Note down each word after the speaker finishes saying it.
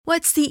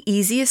What's the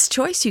easiest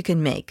choice you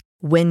can make?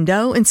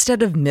 Window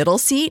instead of middle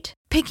seat?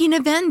 Picking a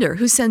vendor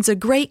who sends a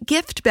great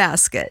gift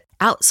basket?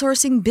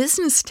 Outsourcing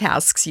business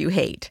tasks you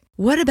hate?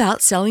 What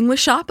about selling with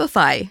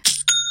Shopify?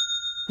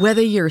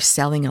 Whether you're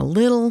selling a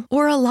little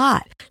or a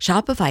lot,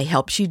 Shopify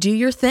helps you do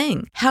your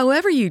thing,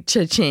 however you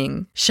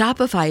cha-ching.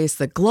 Shopify is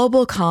the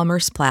global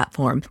commerce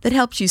platform that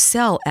helps you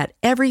sell at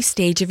every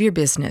stage of your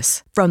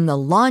business. From the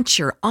launch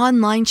your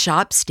online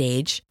shop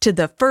stage to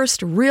the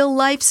first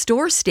real-life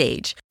store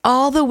stage,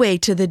 all the way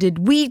to the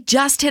did we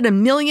just hit a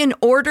million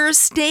orders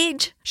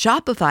stage.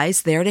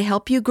 Shopify's there to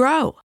help you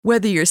grow.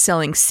 Whether you're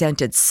selling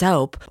scented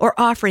soap or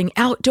offering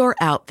outdoor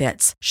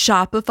outfits,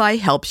 Shopify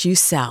helps you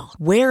sell.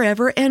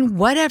 Wherever and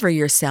whatever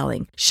you're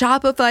selling,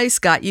 Shopify's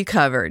got you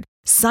covered.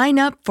 Sign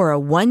up for a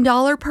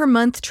 $1 per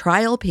month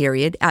trial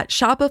period at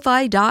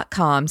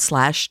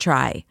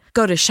shopify.com/try.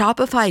 Go to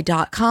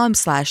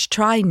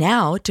shopify.com/try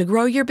now to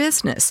grow your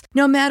business,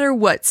 no matter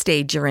what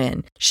stage you're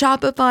in.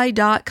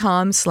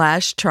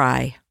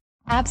 Shopify.com/try.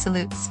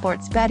 Absolute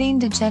sports betting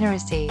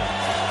degeneracy.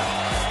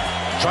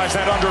 Tries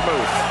that under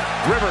move.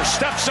 Rivers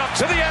steps up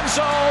to the end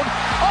zone.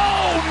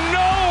 Oh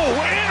no!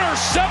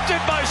 Intercepted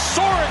by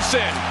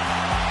Sorensen.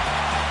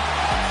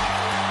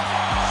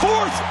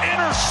 Fourth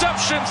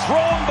interception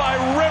thrown by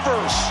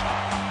Rivers.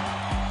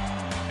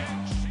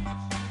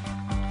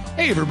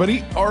 Hey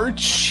everybody,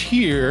 Arch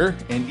here,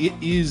 and it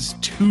is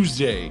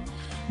Tuesday.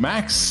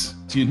 Max,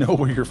 do you know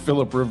where your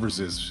Phillip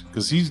Rivers is?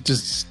 Because he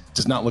just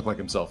does not look like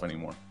himself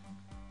anymore.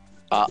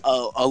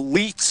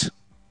 Elite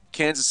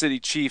Kansas City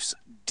Chiefs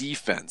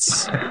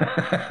defense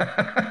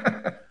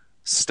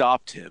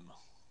stopped him.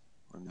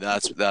 I mean,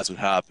 that's what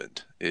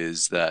happened.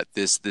 Is that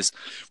this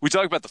we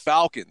talk about the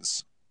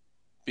Falcons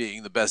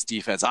being the best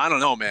defense. I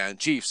don't know, man.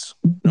 Chiefs,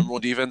 number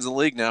one defense in the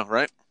league now,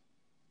 right?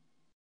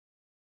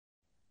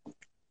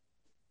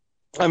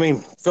 I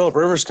mean, Phillip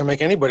Rivers can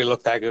make anybody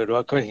look that good,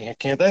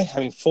 can't they? I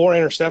mean, 4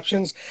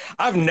 interceptions.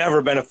 I've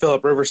never been a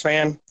Phillip Rivers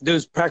fan.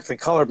 Dude's practically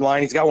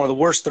colorblind. He's got one of the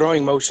worst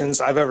throwing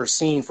motions I've ever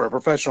seen for a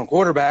professional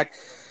quarterback.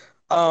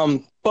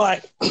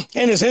 But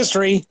in his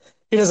history,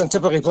 he doesn't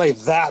typically play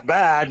that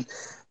bad.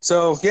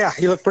 So, yeah,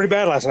 he looked pretty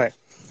bad last night.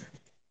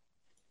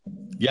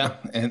 Yeah,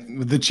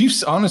 and the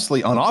Chiefs,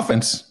 honestly, on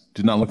offense,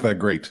 did not look that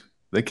great.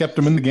 They kept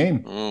him in the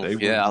game.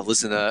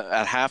 Listen,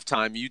 at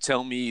halftime, you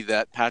tell me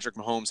that Patrick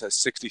Mahomes has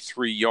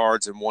 63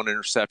 yards and 1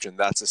 interception.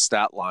 That's a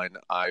stat line.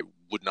 I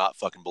would not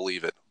fucking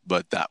believe it,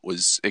 but that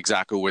was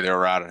exactly where they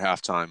were at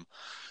halftime.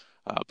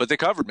 But they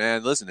covered,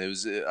 man. Listen, it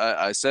was.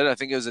 I said I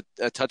think it was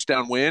a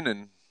touchdown win,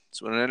 and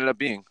that's what it ended up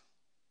being.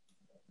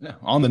 Yeah,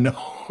 on the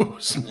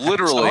nose.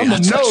 Literally on the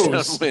touchdown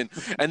nose. win.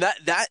 And that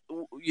I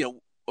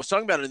was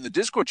talking about it in the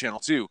Discord channel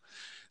too.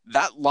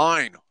 That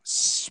line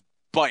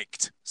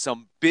spiked.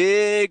 Some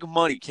big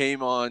money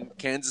came on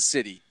Kansas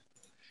City,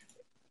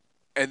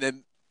 and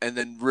then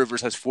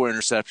Rivers has 4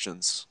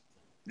 interceptions.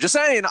 Just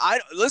saying.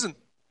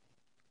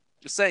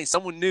 Just saying.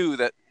 Someone knew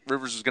that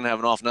Rivers was going to have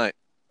an off night.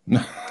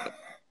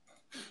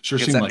 Sure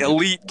Against seemed that like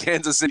elite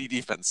Kansas City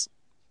defense.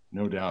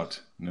 No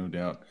doubt. You want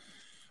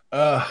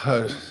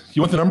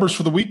the numbers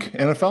for the week,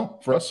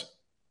 NFL, for us?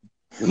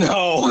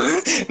 No,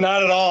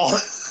 not at all.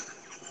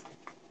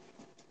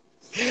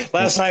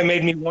 Last night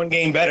made me one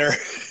game better.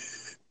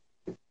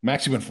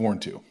 Max, you went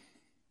 4-2.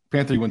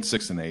 Panther, you went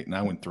 6-8, and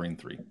I went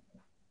 3-3.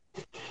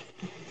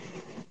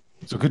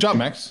 So good job,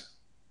 Max.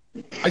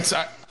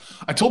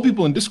 I told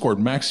people in Discord,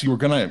 Max, you were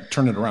gonna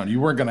turn it around.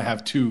 You weren't gonna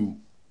have two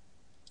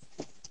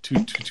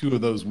of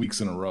those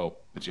weeks in a row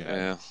that you had.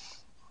 Yeah.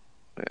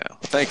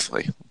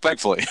 Thankfully.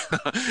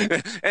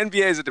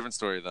 NBA is a different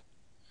story, though.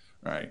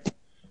 All right.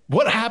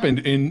 What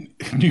happened in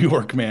New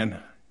York,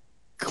 man?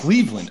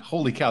 Cleveland,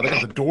 holy cow, they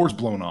got the doors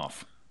blown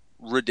off.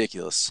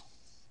 Ridiculous.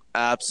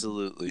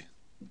 Absolutely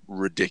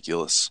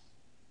ridiculous.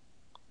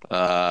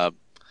 And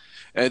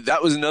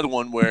that was another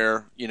one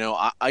where,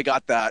 I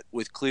got that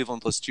with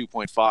Cleveland plus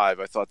 2.5.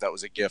 I thought that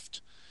was a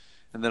gift.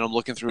 And then I'm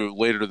looking through it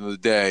later in the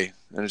day,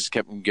 and it just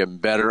kept getting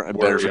better and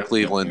better for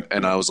Cleveland.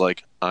 And I was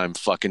like, I'm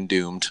fucking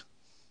doomed.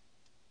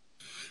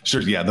 Sure,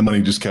 yeah, the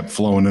money just kept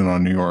flowing in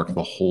on New York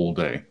the whole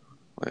day.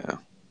 Yeah.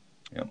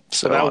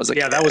 So that was my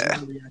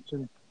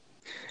reaction.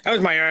 That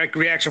was my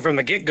reaction from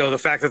the get-go, the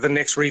fact that the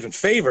Knicks were even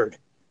favored.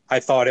 I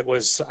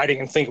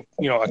didn't think,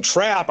 a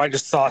trap. I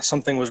just thought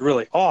something was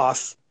really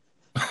off.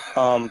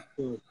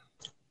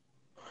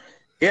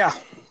 Yeah.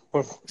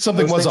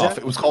 Something was off.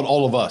 It was called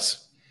All of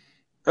Us.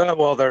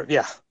 Well,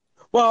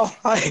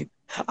 I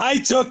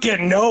took it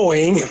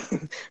knowing,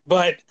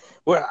 but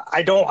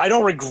I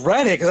don't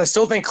regret it because I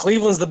still think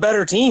Cleveland's the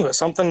better team. But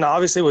something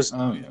obviously was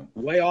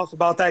way off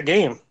about that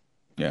game.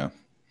 Yeah.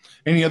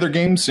 Any other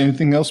games?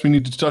 Anything else we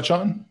need to touch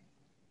on?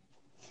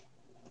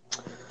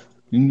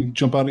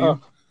 Jump out at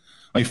you?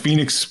 Like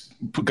Phoenix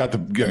got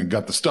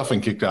the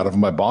stuffing kicked out of them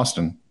by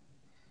Boston.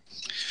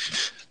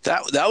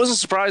 That was a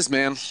surprise,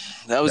 man.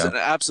 That was an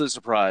absolute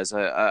surprise.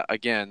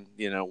 Again,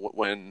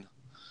 when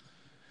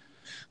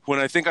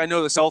I think I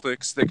know the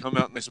Celtics, they come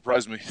out and they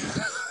surprise me.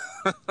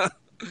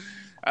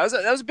 That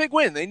was a big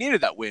win. They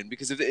needed that win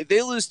because if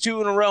they lose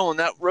 2 in a row on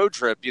that road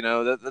trip,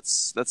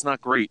 that's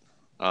not great.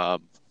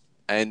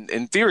 And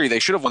in theory, they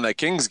should have won that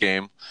Kings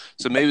game.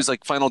 So maybe it's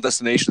like Final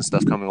Destination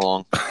stuff coming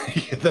along.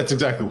 Yeah, that's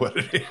exactly what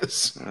it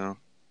is.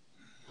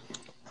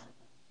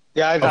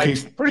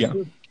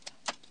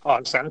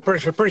 I'm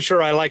pretty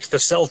sure I liked the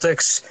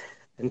Celtics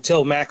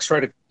until Max tried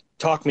to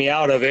talk me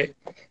out of it.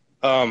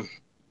 That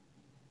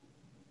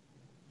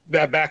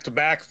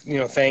back-to-back,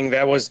 thing,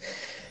 that was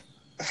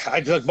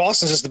look,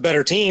 Boston's just the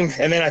better team.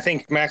 And then I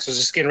think Max was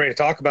just getting ready to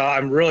talk about,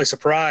 I'm really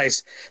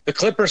surprised. The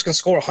Clippers can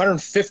score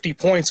 150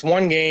 points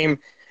one game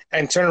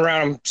and turn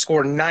around and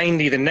score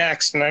 90 the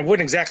next. And I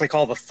wouldn't exactly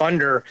call the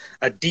Thunder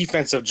a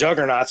defensive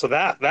juggernaut. So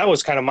that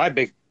was kind of my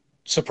big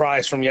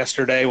surprise from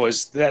yesterday,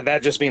 was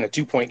that just being a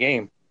 2-point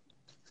game.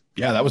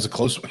 Yeah, that was a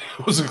close one.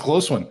 It was a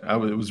close one.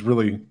 It was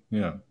really,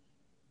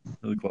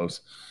 really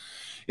close.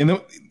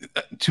 And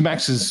to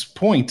Max's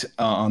point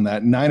on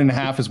that,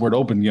 9.5 is where it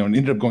opened, and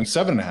ended up going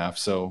 7.5.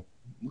 So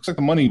looks like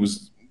the money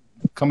was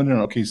coming in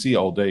on OKC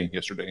all day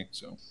yesterday.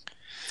 So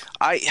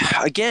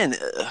I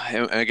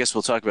guess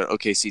we'll talk about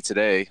OKC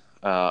today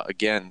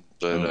again.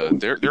 But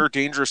they're a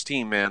dangerous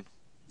team, man.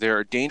 They're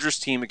a dangerous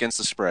team against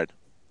the spread.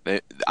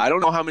 I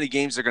don't know how many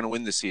games they're going to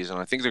win this season.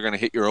 I think they're going to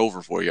hit your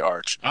over for you,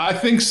 Arch. I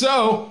think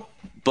so.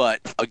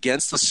 But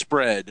against the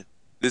spread,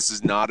 this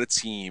is not a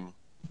team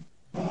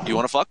you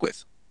want to fuck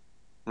with.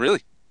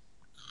 Really?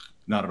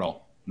 Not at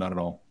all. Not at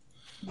all.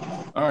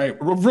 All right.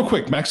 Real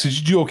quick, Max, did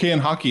you do okay in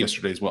hockey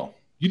yesterday as well?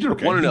 You did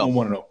okay. 1-0.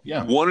 1-0.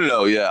 Yeah.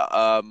 1-0,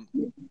 yeah.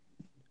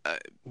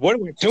 What are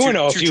we doing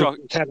if you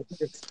had a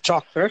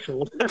chalk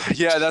threshold?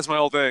 Yeah, that's my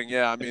whole thing.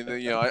 Yeah, I mean,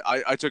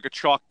 I took a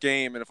chalk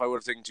game, and if I would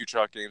have taken 2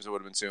 chalk games, it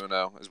would have been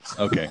 2-0.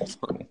 Okay.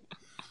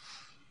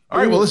 All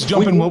right, well, let's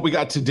jump in what we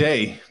got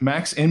today.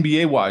 Max,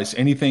 NBA-wise,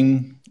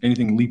 anything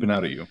leaping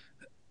out at you?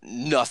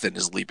 Nothing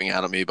is leaping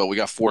out of me, but we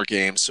got 4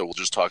 games, so we'll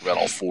just talk about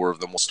all 4 of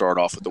them. We'll start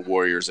off with the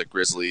Warriors at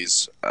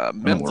Grizzlies.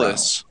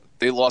 Memphis,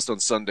 They lost on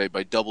Sunday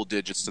by double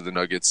digits to the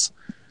Nuggets.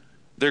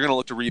 They're going to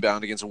look to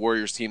rebound against a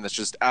Warriors team that's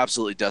just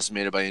absolutely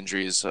decimated by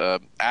injuries.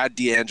 Add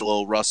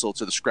D'Angelo Russell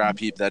to the scrap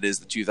heap that is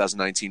the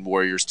 2019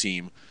 Warriors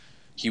team.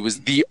 He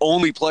was the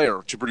only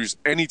player to produce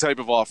any type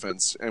of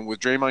offense, and with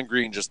Draymond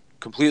Green just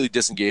completely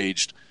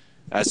disengaged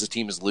as the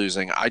team is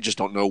losing, I just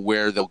don't know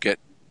where they'll get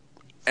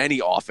any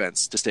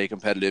offense to stay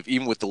competitive,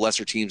 even with the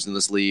lesser teams in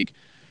this league.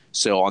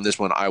 So on this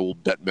one, I will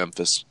bet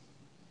Memphis.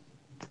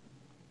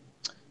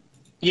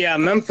 Yeah,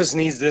 Memphis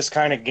needs this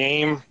kind of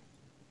game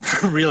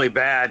really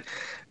bad.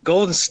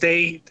 Golden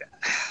State,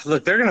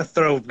 look, they're going to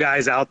throw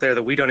guys out there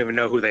that we don't even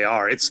know who they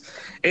are. It's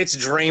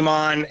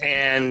Draymond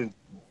and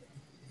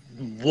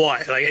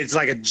what? It's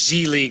like a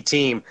G League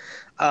team.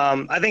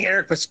 I think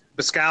Eric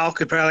Pascal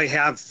could probably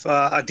have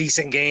a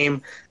decent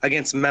game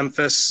against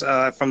Memphis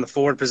from the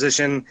forward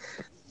position.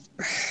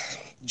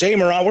 Jay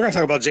Morant, we're going to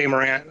talk about Jay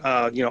Morant,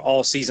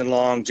 all season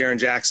long. Jaren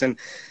Jackson,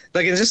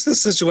 it's just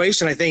this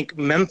situation. I think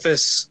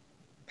Memphis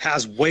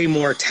has way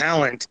more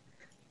talent.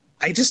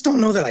 I just don't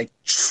know that I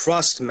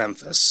trust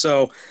Memphis.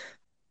 So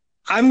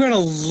I'm going to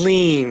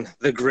lean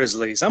the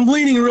Grizzlies. I'm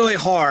leaning really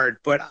hard,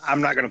 but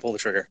I'm not going to pull the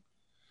trigger.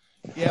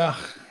 Yeah,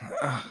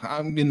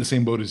 I'm in the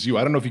same boat as you.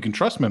 I don't know if you can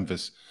trust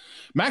Memphis.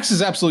 Max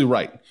is absolutely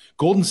right.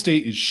 Golden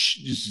State is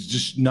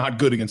just not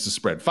good against the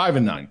spread.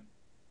 5-9.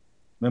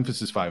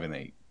 Memphis is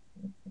 5-8.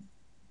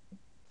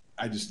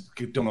 I just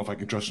don't know if I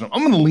can trust them.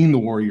 I'm going to lean the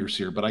Warriors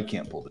here, but I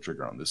can't pull the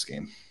trigger on this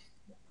game.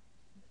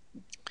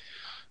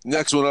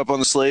 Next one up on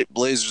the slate,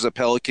 Blazers at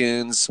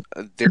Pelicans.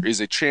 There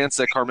is a chance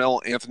that Carmelo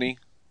Anthony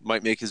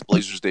might make his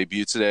Blazers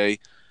debut today.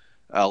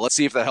 Let's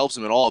see if that helps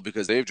him at all,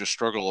 because they've just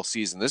struggled all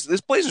season.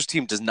 This Blazers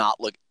team does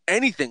not look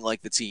anything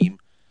like the team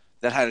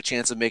that had a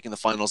chance of making the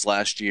finals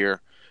last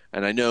year.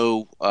 And I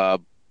know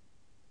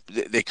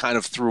they kind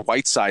of threw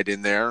Whiteside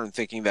in there and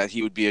thinking that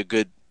he would be a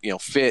good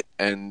fit,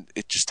 and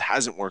it just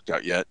hasn't worked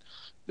out yet.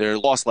 Their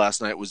loss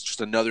last night was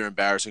just another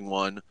embarrassing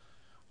one.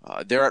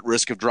 They're at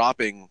risk of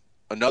dropping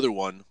another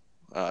one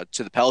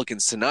to the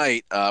Pelicans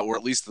tonight, or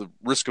at least the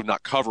risk of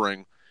not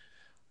covering.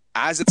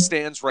 As it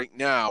stands right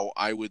now,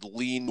 I would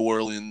lean New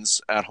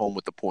Orleans at home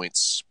with the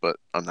points, but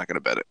I'm not going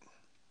to bet it.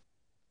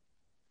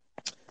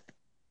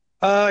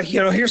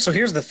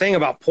 Here's the thing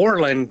about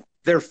Portland.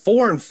 They're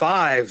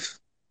 4-5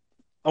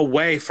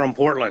 away from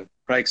Portland.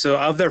 Right, so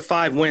of their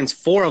 5 wins,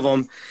 4 of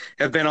them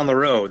have been on the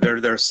road.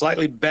 They're a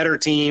slightly better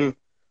team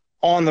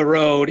on the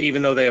road,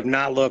 even though they have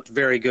not looked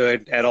very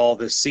good at all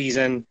this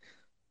season.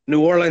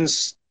 New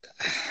Orleans,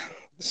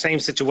 same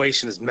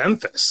situation as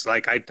Memphis.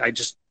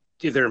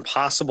 They're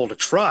impossible to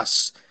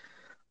trust.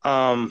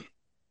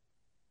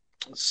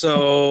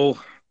 So,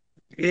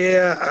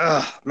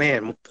 yeah,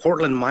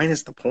 Portland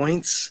minus the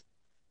points.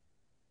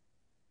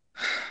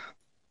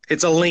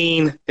 It's a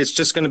lean. It's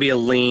just going to be a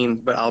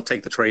lean, but I'll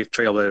take the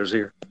Trailblazers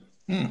here.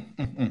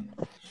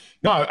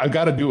 No, I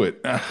got to do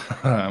it.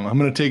 I'm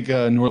going to take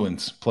New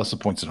Orleans plus the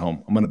points at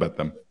home. I'm going to bet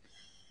them.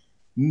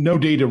 No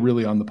data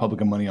really on the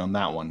public money on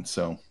that one,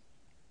 so,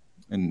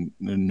 and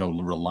no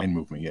real line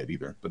movement yet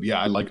either. But yeah,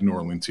 I like New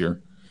Orleans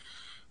here.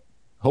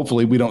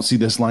 hopefully we don't see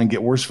this line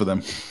get worse for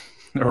them,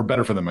 or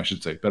better for them, I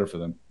should say. Better for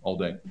them all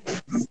day.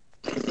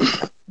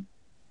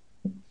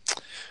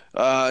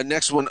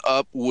 Next one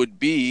up would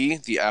be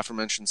the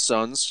aforementioned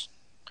Suns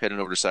heading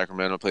over to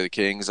Sacramento to play the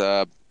Kings.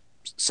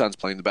 Suns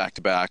playing the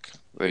back-to-back.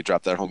 They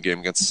dropped that home game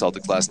against the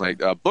Celtics last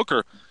night.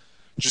 Booker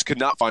just could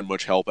not find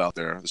much help out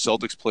there. The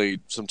Celtics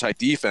played some tight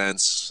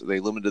defense. They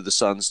limited the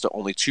Suns to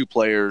only 2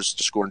 players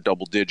to score in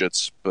double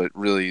digits, but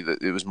really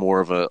it was more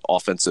of an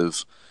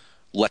offensive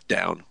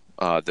letdown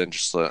than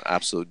just an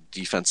absolute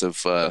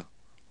defensive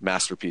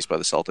masterpiece by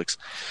the Celtics.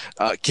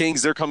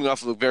 Kings, they're coming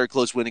off of a very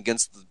close win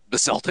against the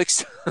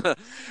Celtics.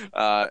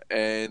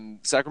 And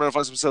Sacramento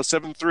finds themselves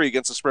 7-3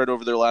 against the spread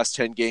over their last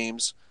 10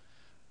 games.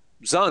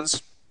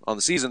 Suns, on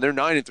the season, they're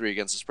 9-3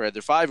 against the spread.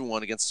 They're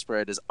 5-1 against the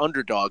spread as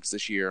underdogs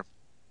this year.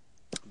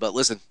 But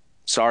listen,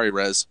 sorry,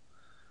 Rez.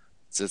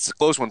 It's a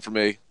close one for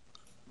me.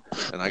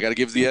 And I got to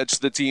give the edge to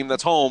the team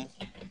that's home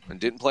and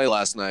didn't play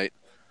last night.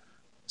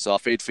 So I'll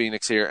fade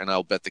Phoenix here, and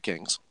I'll bet the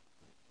Kings.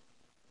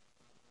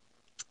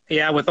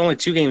 Yeah, with only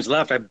 2 games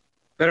left, I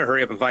better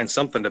hurry up and find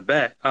something to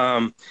bet.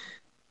 And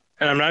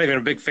I'm not even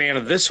a big fan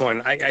of this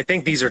one. I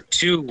think these are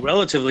 2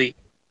 relatively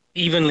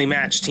evenly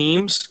matched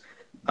teams.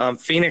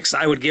 Phoenix,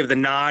 I would give the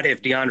nod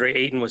if DeAndre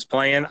Ayton was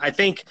playing. I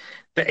think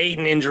the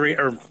Ayton injury,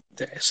 or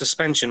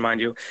suspension,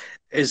 mind you,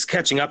 is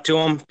catching up to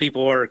him.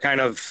 People are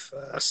kind of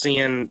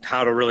seeing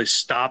how to really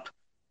stop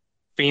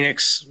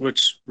Phoenix,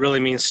 which really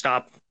means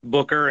stop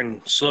Booker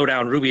and slow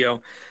down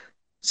Rubio.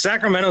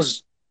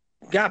 Sacramento's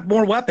got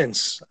more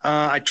weapons.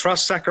 I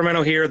trust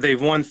Sacramento here.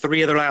 They've won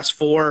 3 of their last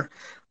 4.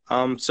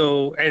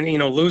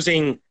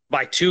 Losing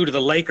by 2 to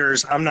the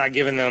Lakers, I'm not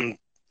giving them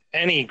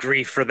any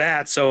grief for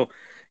that. So,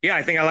 yeah,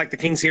 I think I like the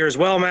Kings here as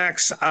well,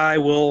 Max. I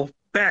will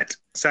bet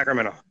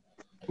Sacramento.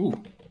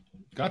 Ooh,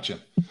 gotcha.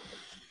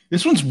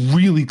 This one's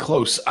really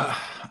close.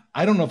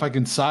 I don't know if I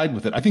can side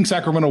with it. I think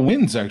Sacramento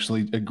wins,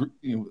 actually.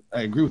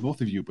 I agree with both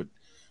of you, but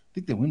I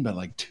think they win by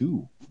like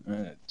 2.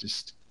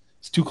 It's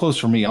too close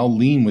for me. I'll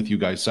lean with you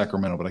guys,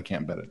 Sacramento, but I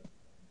can't bet it.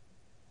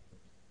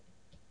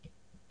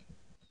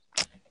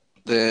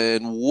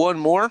 Then one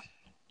more.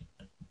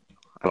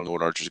 I don't know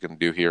what Archer's going to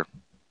do here.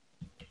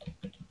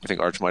 I think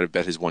Arch might have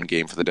bet his one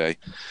game for the day.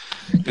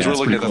 Because we're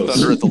looking at the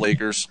Thunder at the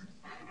Lakers.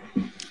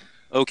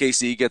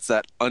 OKC gets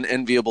that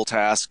unenviable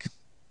task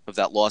of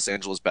that Los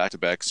Angeles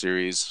back-to-back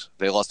series.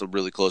 They lost a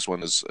really close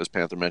one, as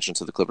Panther mentioned,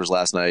 to the Clippers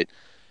last night.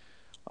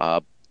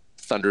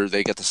 Thunder,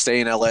 they get to stay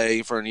in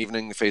LA for an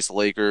evening to face the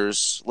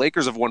Lakers.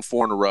 Lakers have won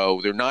 4 in a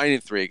row. They're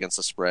 9-3 against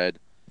the spread.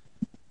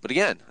 But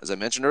again, as I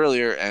mentioned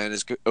earlier, and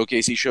as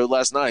OKC showed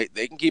last night,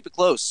 they can keep it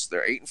close.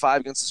 They're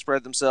 8-5 against the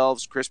spread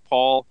themselves. Chris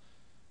Paul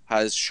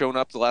has shown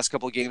up the last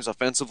couple of games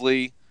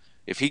offensively.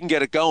 If he can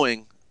get it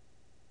going,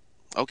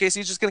 OKC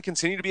is just going to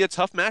continue to be a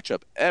tough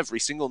matchup every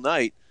single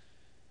night.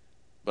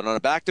 But on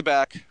a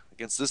back-to-back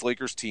against this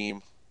Lakers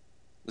team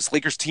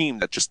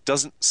that just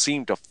doesn't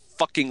seem to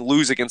fucking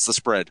lose against the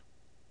spread.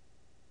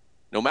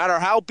 No matter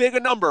how big a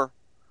number,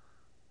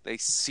 they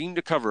seem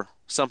to cover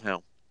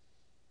somehow.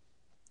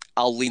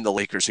 I'll lean the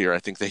Lakers here. I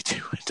think they do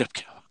end up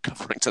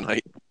covering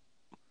tonight.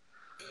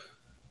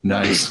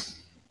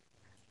 Nice.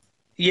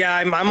 Yeah,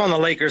 I'm on the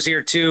Lakers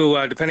here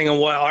too. Depending on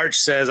what Arch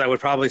says, I would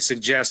probably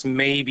suggest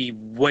maybe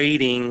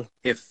waiting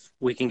if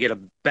we can get a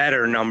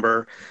better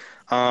number.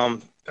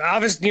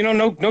 Obviously,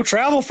 no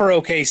travel for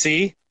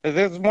OKC.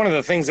 That's one of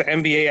the things that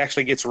NBA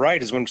actually gets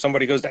right is when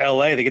somebody goes to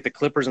LA, they get the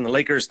Clippers and the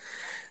Lakers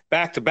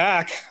back to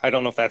back. I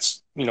don't know if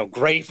that's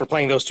great for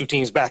playing those 2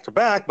 teams back to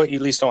back, but you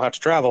at least don't have to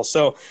travel.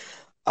 So,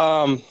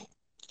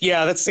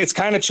 it's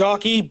kind of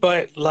chalky.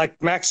 But like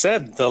Max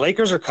said, the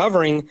Lakers are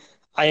covering.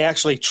 I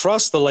actually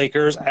trust the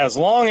Lakers as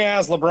long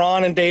as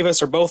LeBron and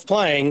Davis are both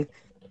playing.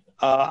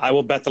 I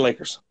will bet the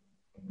Lakers.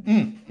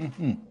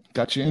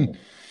 Got you in.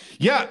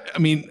 Yeah, I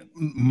mean,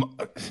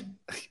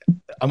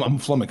 I'm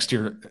flummoxed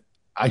here.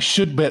 I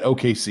should bet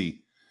OKC.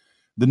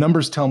 The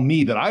numbers tell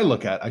me that I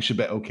look at, I should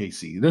bet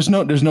OKC. There's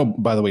no,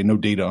 by the way, no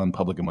data on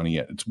public money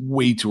yet. It's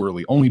way too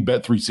early. Only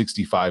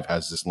Bet365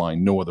 has this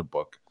line. No other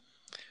book.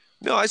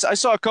 No, I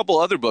saw a couple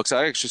other books.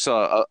 I actually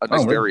saw a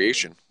nice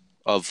variation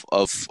of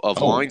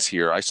lines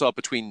here. I saw it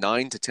between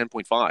 9 to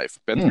 10.5.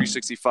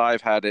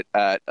 Bet365 had it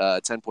at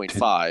 10.5.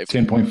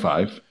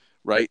 10.5.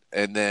 Right,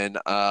 and then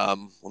let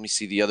me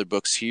see the other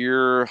books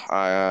here.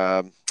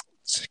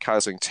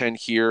 Kaisling 10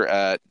 here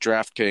at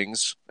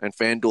DraftKings, and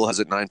FanDuel has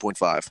it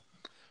 9.5.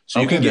 So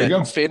you can get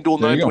FanDuel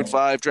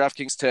 9.5,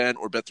 DraftKings 10,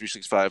 or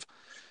Bet365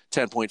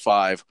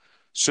 10.5.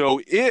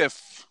 So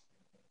if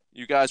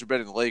you guys are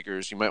betting the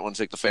Lakers, you might want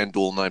to take the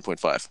FanDuel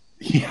 9.5.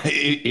 Yeah,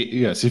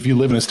 yes, if you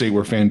live in a state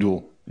where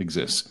FanDuel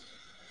exists.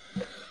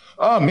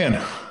 Oh,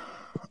 man.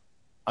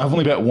 I've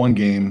only bet one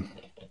game.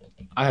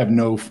 I've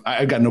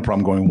got no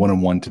problem going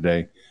 1-1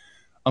 today.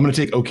 I'm going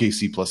to take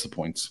OKC plus the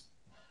points.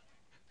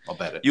 I'll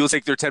bet it. You'll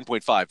take their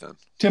 10.5 then.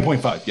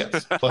 10.5,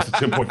 yes. Plus the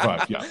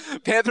 10.5, yeah.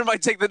 Panther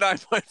might take the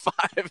 9.5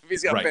 if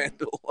he's got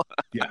FanDuel.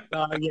 Yeah.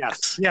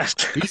 Yes.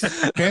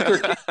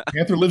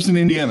 Panther lives in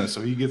Indiana,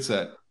 so he gets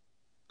that.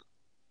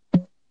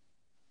 But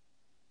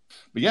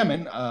yeah,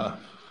 man,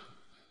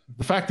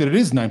 the fact that it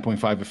is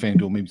 9.5 at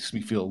FanDuel makes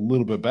me feel a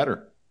little bit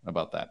better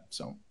about that.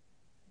 So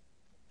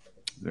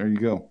there you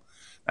go.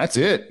 That's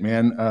it,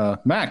 man.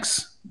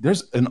 Max,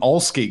 there's an all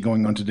skate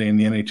going on today in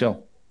the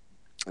NHL.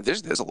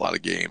 There's a lot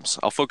of games.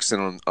 I'll focus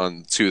in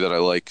on two that I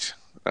like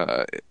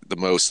the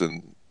most,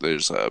 and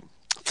there's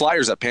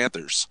Flyers at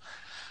Panthers.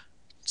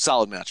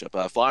 Solid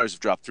matchup. Flyers have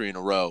dropped 3 in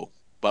a row,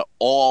 but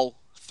all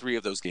 3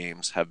 of those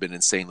games have been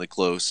insanely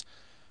close.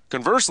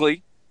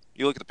 Conversely,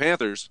 you look at the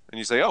Panthers and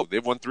you say, oh,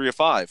 they've won 3 of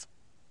 5.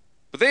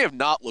 But they have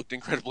not looked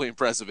incredibly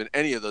impressive in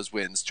any of those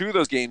wins. 2 of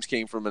those games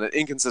came from an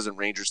inconsistent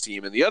Rangers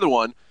team, and the other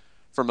one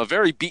from a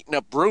very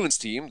beaten-up Bruins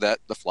team that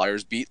the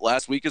Flyers beat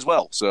last week as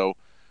well. So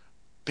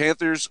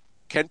Panthers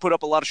can put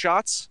up a lot of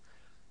shots.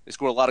 They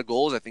score a lot of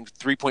goals, I think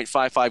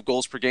 3.55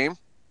 goals per game.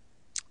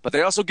 But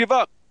they also give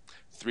up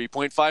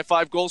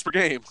 3.55 goals per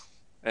game.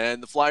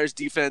 And the Flyers'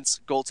 defense,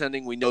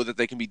 goaltending, we know that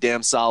they can be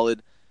damn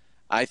solid.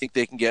 I think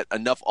they can get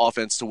enough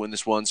offense to win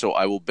this one, so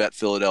I will bet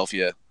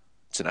Philadelphia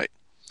tonight.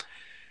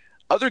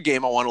 Other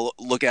game I want to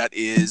look at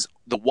is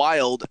the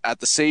Wild at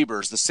the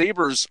Sabres. The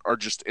Sabres are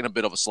just in a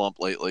bit of a slump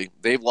lately.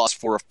 They've lost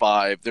 4 of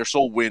 5. Their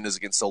sole win is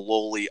against a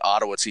lowly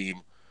Ottawa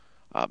team.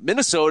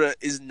 Minnesota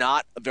is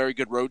not a very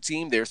good road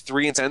team. They're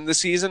 3-10 this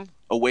season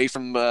away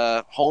from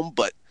home,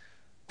 but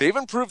they've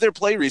improved their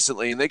play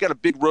recently, and they got a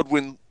big road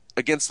win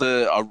against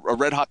a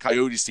red-hot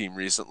Coyotes team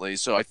recently.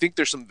 So I think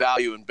there's some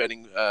value in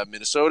betting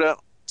Minnesota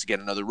to get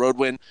another road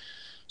win.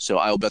 So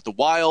I'll bet the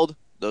Wild.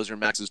 Those are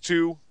Max's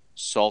 2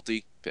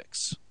 salty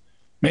picks.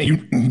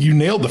 Man, you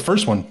nailed the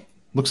first one.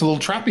 Looks a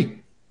little trappy.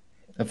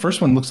 That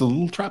first one looks a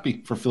little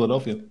trappy for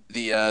Philadelphia.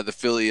 The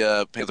Philly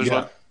Panthers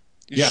one?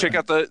 You should check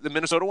out the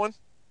Minnesota one?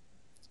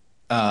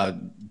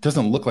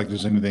 Doesn't look like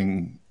there's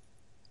anything.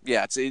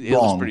 Yeah, it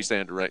looks pretty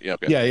standard, right? Yeah,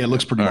 okay. Yeah, it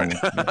looks pretty normal.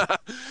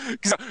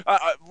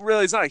 Right.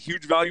 Really, it's not a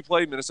huge value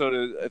play.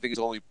 Minnesota, I think, is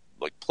only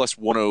like plus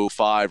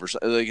 105 or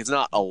something. Like, it's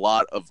not a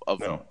lot of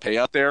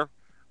payout there.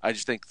 I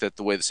just think that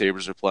the way the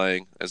Sabres are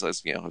playing, as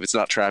you know, if it's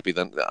not trappy,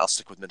 then I'll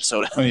stick with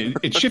Minnesota. I mean,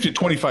 it shifted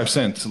 25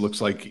 cents. It looks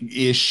like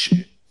ish.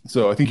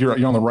 So I think you're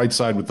on the right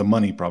side with the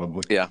money,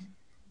 probably. Yeah.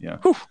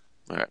 Whew.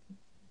 All right.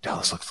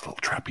 Dallas looks a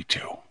little trappy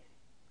too.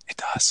 It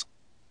does.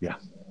 Yeah.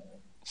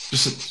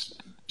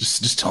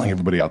 Just telling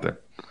everybody out there.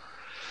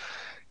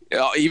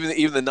 Yeah,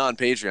 even the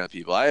non-Patreon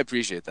people, I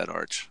appreciate that,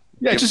 Arch.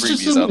 Yeah, just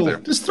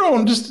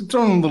throwing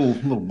a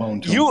little bone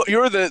to them.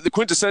 You're the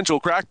quintessential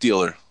crack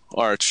dealer,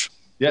 Arch.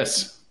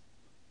 Yes.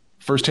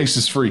 First taste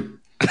is free.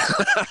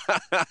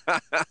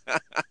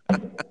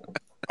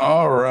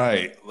 All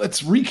right.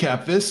 Let's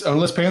recap this.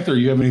 Unless Panther,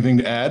 you have anything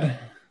to add?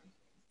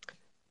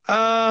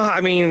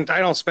 I mean, I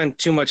don't spend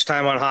too much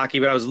time on hockey,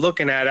 but I was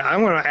looking at it.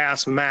 I'm going to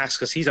ask Max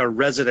because he's our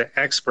resident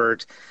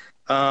expert.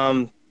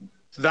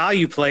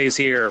 Value plays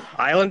here.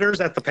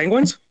 Islanders at the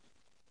Penguins?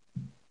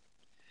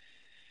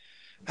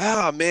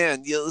 Oh,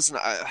 man. Yeah, listen,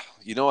 I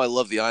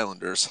love the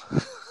Islanders.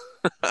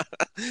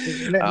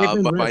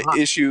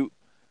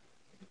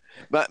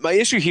 But my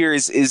issue here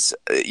is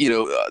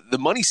the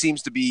money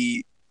seems to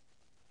be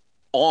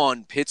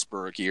on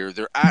Pittsburgh here.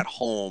 They're at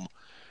home.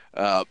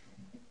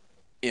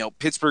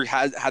 Pittsburgh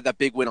had that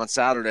big win on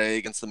Saturday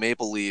against the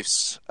Maple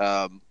Leafs.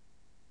 Man,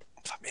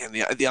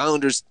 the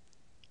Islanders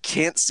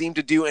can't seem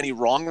to do any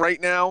wrong right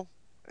now,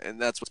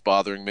 and that's what's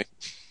bothering me.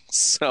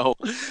 So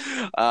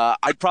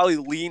I'd probably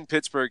lean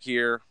Pittsburgh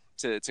here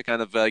to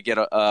kind of get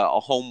a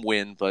home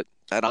win, but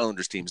that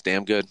Islanders team's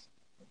damn good.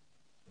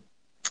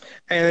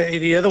 And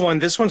the other one,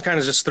 this one kind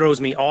of just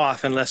throws me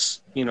off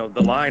unless,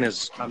 the line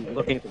is, I'm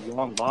looking at the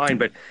wrong line,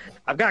 but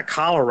I've got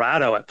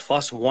Colorado at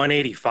plus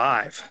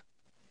 185.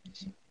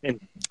 And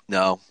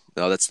No,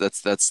 that's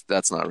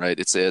not right.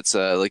 It's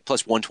like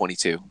plus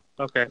 122.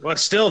 Okay, well,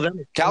 still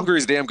then.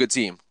 Calgary's a damn good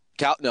team.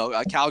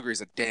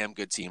 Calgary's a damn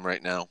good team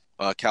right now.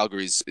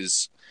 Calgary's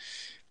is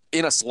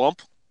in a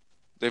slump.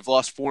 They've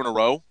lost 4 in a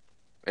row,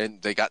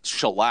 and they got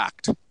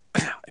shellacked.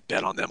 I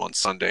bet on them on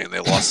Sunday, and they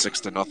lost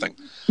 6-0.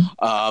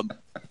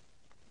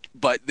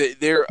 But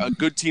they're a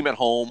good team at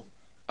home.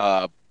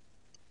 I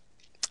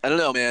don't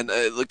know, man.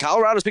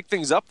 Colorado's picked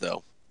things up,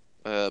 though.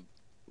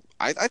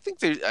 I think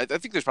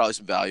there's probably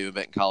some value in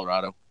betting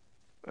Colorado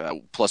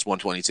plus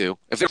 122.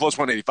 If they're plus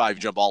 185,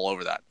 you jump all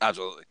over that.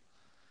 Absolutely.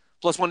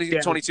 Plus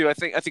 122, I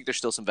think there's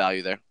still some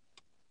value there.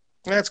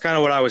 That's kind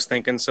of what I was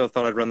thinking, so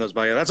thought I'd run those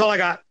by you. That's all I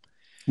got.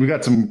 We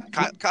got some.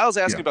 Kyle's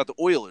asking about the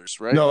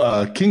Oilers, right?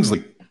 No,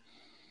 Kingsley.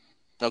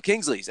 No,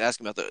 Kingsley's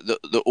asking about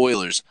the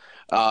Oilers.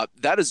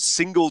 That is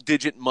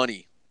single-digit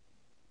money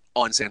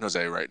on San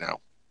Jose right now.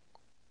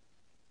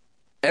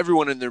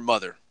 Everyone and their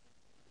mother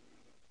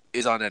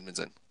is on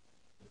Edmonton.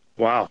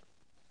 Wow.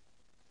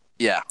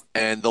 Yeah,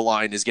 and the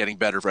line is getting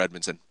better for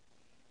Edmonton.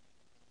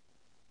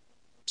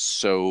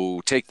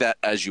 So take that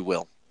as you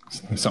will.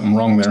 There's something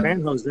wrong there.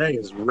 San Jose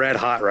is red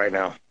hot right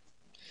now.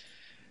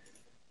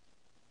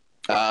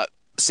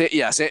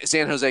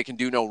 San Jose can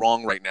do no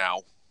wrong right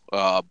now.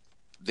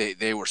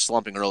 They were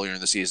slumping earlier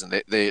in the season.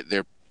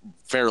 They're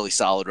fairly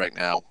solid right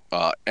now.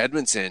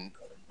 Edmonton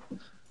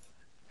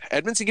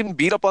getting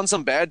beat up on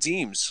some bad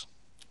teams.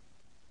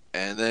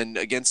 And then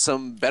against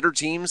some better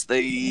teams,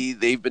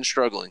 they've been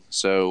struggling.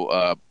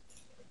 So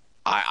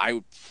I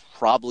would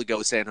probably go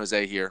with San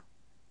Jose here,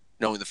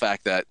 knowing the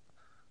fact that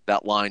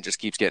that line just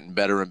keeps getting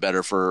better and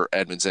better for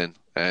Edmonton,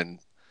 and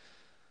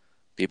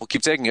people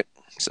keep taking it.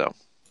 So,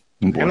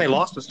 and they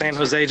lost to San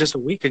Jose just a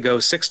week ago,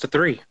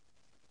 6-3.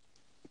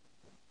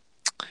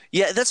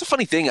 Yeah, that's a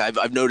funny thing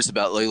I've noticed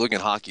about looking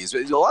at hockey. Is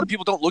a lot of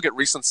people don't look at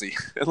recency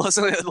unless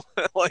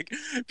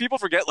people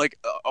forget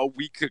a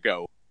week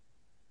ago.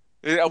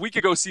 A week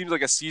ago seems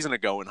like a season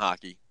ago in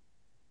hockey.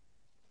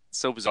 It's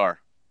so bizarre,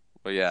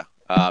 but yeah.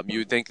 You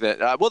would think that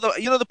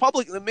the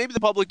public, maybe the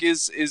public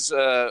is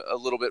a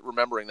little bit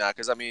remembering that,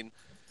 because I mean,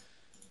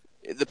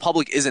 the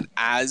public isn't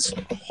as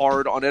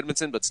hard on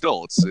Edmonton, but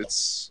still,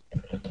 it's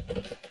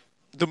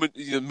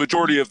the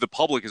majority of the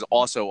public is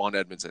also on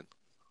Edmonton,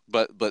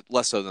 but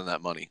less so than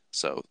that money.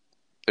 So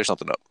there's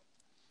something up.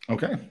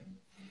 Okay,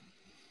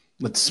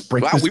 let's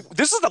break. Wow,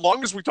 this is the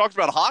longest we talked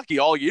about hockey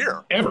all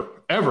year.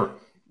 Ever.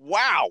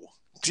 Wow,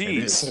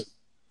 jeez.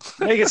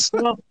 Make it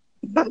slow.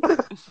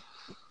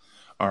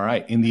 All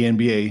right, in the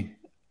NBA,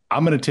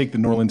 I'm going to take the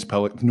New Orleans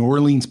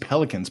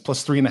Pelicans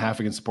plus 3.5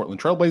 against the Portland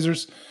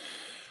Trailblazers.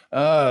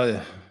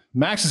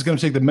 Max is going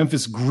to take the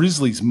Memphis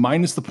Grizzlies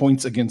minus the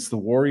points against the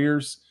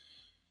Warriors.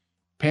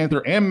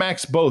 Panther and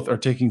Max both are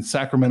taking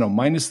Sacramento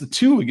minus the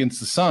 2 against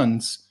the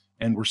Suns,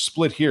 and we're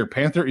split here.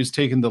 Panther is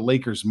taking the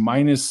Lakers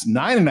minus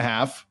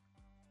 9.5.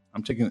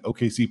 I'm taking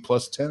OKC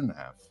plus 10.5.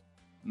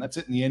 And that's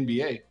it in the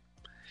NBA.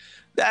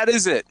 That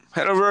is it.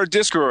 Head over to our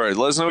Discord.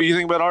 Let us know what you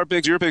think about our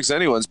picks, your picks,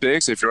 anyone's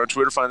picks. If you're on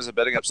Twitter, find us at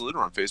Betting Absolute,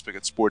 or on Facebook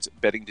at Sports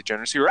Betting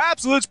Degeneracy, or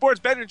Absolute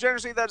Sports Betting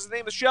Degeneracy. That is the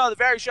name of the show, the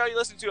very show you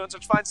listen to on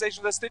such fine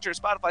stations as Stitcher,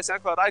 Spotify,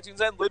 SoundCloud,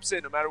 iTunes, and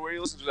Libsyn. No matter where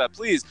you listen to that,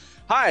 please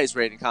highest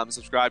rating, comment,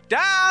 subscribe,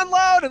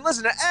 download, and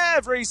listen to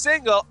every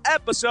single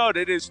episode.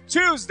 It is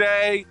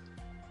Tuesday.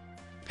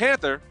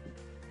 Panther,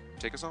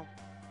 take us home.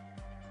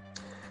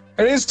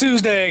 It is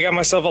Tuesday. I got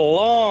myself a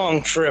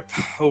long trip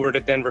over to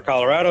Denver,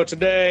 Colorado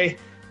today.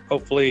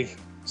 Hopefully,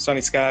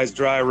 sunny skies,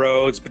 dry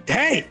roads. But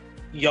hey,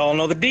 y'all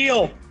know the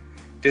deal.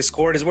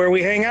 Discord is where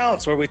we hang out.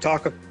 It's where we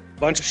talk a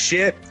bunch of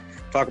shit,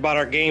 talk about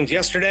our games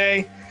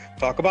yesterday,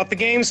 talk about the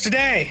games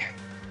today.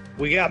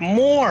 We got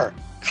more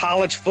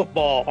college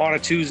football on a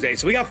Tuesday.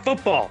 So we got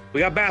football, we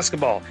got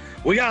basketball,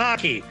 we got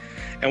hockey,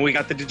 and we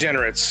got the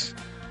degenerates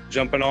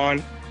jumping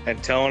on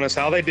and telling us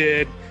how they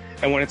did.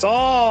 And when it's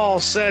all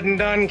said and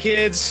done,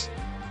 kids,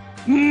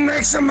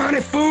 make some money,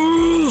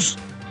 fools!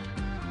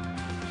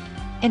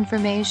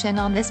 Information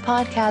on this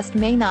podcast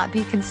may not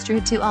be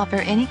construed to offer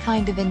any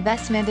kind of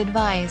investment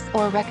advice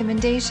or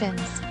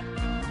recommendations.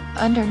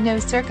 Under no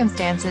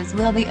circumstances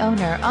will the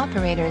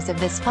owner-operators of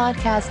this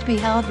podcast be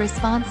held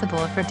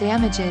responsible for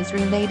damages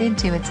related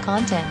to its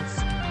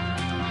contents.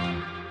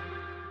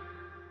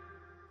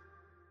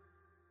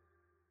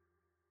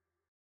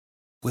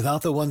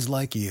 Without the ones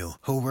like you,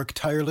 who work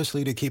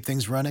tirelessly to keep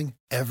things running,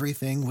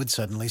 everything would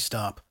suddenly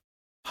stop.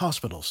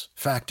 Hospitals,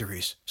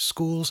 factories,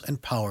 schools,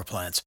 and power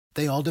plants,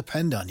 they all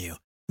depend on you.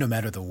 No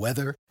matter the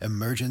weather,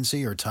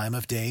 emergency, or time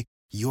of day,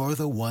 you're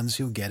the ones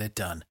who get it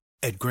done.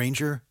 At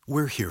Grainger,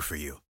 we're here for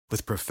you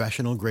with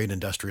professional-grade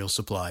industrial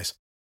supplies.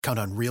 Count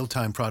on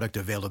real-time product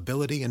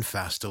availability and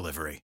fast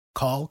delivery.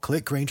 Call,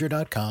 click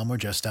Grainger.com, or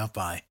just stop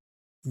by.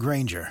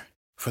 Grainger,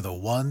 for the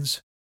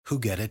ones who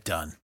get it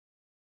done.